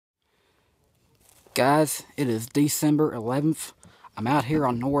Guys, it is December 11th. I'm out here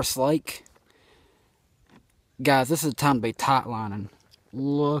on Norris Lake. Guys, this is the time to be tightlining.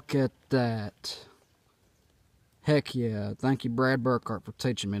 Look at that. Heck yeah. Thank you, Brad Burkhart, for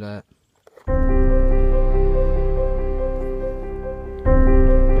teaching me that.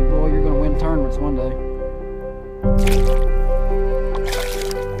 Big boy, you're going to win tournaments one day.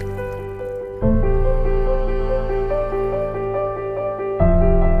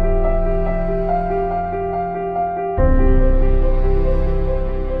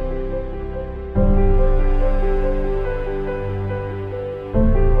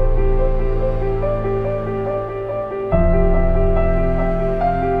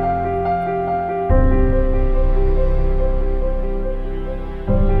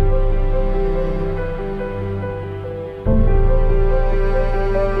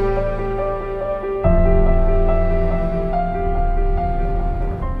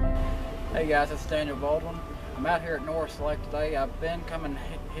 Hey guys, it's Baldwin. I'm out here at Norris Lake today. I've been coming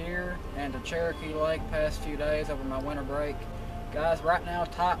here and to Cherokee Lake past few days over my winter break. Guys, right now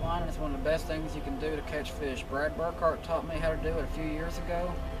tightlining is one of the best things you can do to catch fish. Brad Burkhart taught me how to do it a few years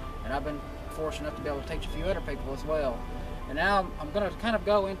ago, and I've been fortunate enough to be able to teach a few other people as well. And now I'm going to kind of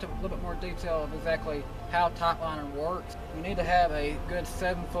go into a little bit more detail of exactly how tightlining works. You need to have a good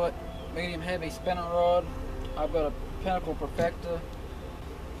 7-foot medium heavy spinning rod. I've got a Pinnacle Perfecta.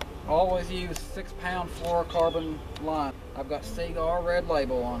 Always use 6-pound fluorocarbon line. I've got Seagull red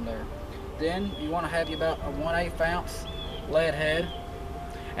label on there. Then you want to have you about a 1/8 ounce lead head.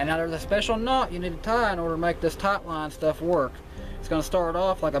 And now there's a special knot you need to tie in order to make this tightline stuff work. It's going to start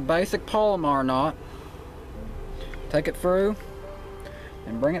off like a basic Palomar knot. Take it through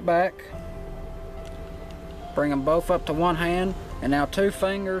and bring it back. Bring them both up to one hand, and now 2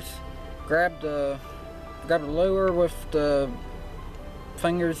 fingers grab the lure with the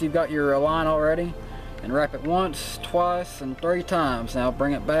fingers. You've got your line already, and wrap it once, twice, and 3 times. Now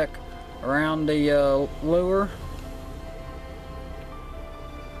bring it back around the lure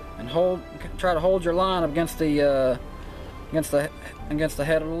and try to hold your line up against the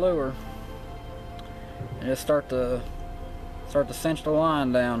head of the lure, and just start to cinch the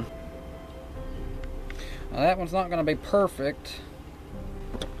line down. Now that one's not going to be perfect,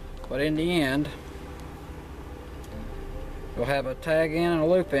 but in the end you'll have a tag in and a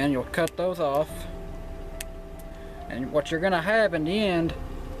loop in. You'll cut those off, and what you're going to have in the end,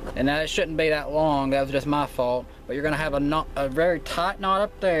 and now it shouldn't be that long, that was just my fault, but you're going to have a very tight knot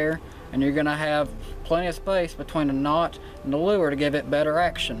up there, and you're going to have plenty of space between the knot and the lure to give it better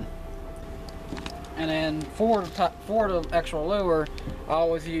action. And then for the actual lure, I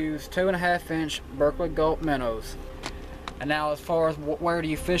always use 2.5-inch Berkley Gulp minnows. And now as far as where do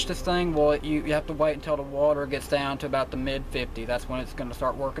you fish this thing, well, you have to wait until the water gets down to about the mid-50. That's when it's going to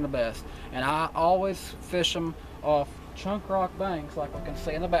start working the best. And I always fish them off chunk rock banks like we can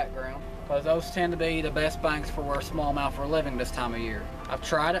see in the background, because those tend to be the best banks for where smallmouth are living this time of year. I've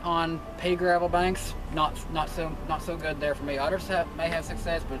tried it on pea gravel banks, not so good there for me. Others may have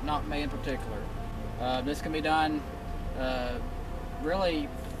success, but not me in particular. This can be done really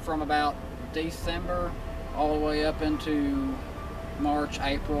from about December all the way up into March,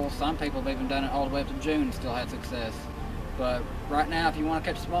 April. Some people have even done it all the way up to June and still had success. But right now, if you want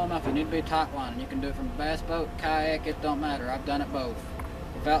to catch smallmouth, you need to be tightlining. You can do it from a bass boat, kayak, it don't matter. I've done it both.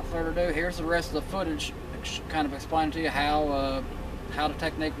 Without further ado, here's the rest of the footage, kind of explaining to you how the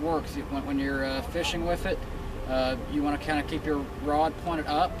technique works. When you're fishing with it, you want to kind of keep your rod pointed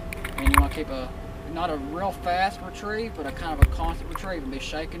up, and you want to keep not a real fast retrieve, but a kind of a constant retrieve, and be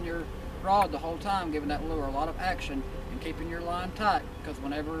shaking your rod the whole time, giving that lure a lot of action and keeping your line tight, because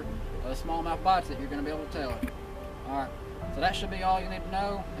whenever a smallmouth bites it, you're going to be able to tell it. Alright, so that should be all you need to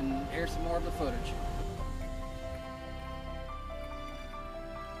know, and here's some more of the footage.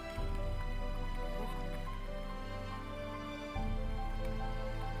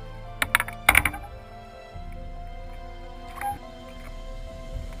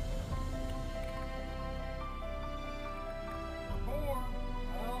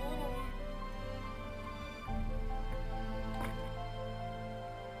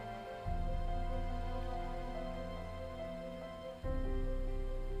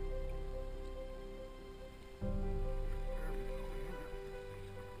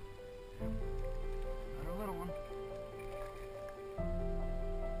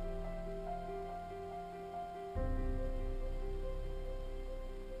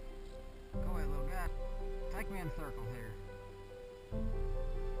 Take me in circles here.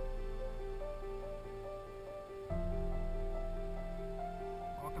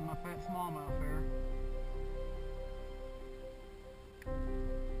 Walking my pet smallmouth here.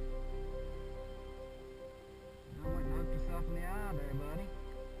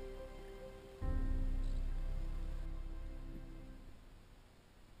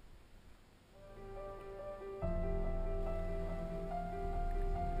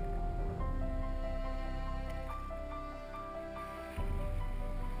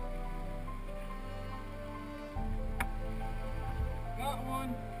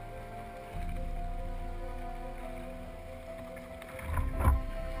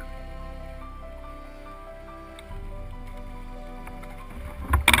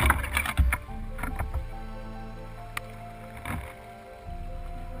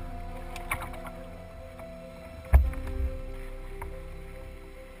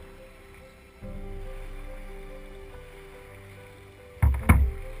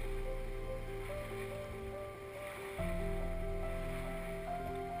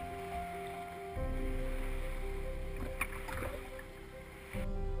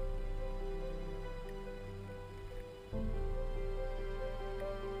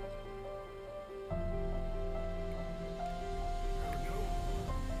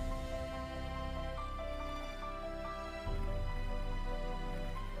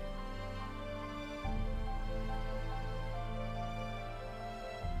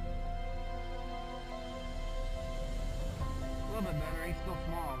 better. He's still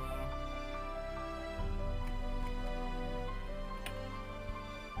small though.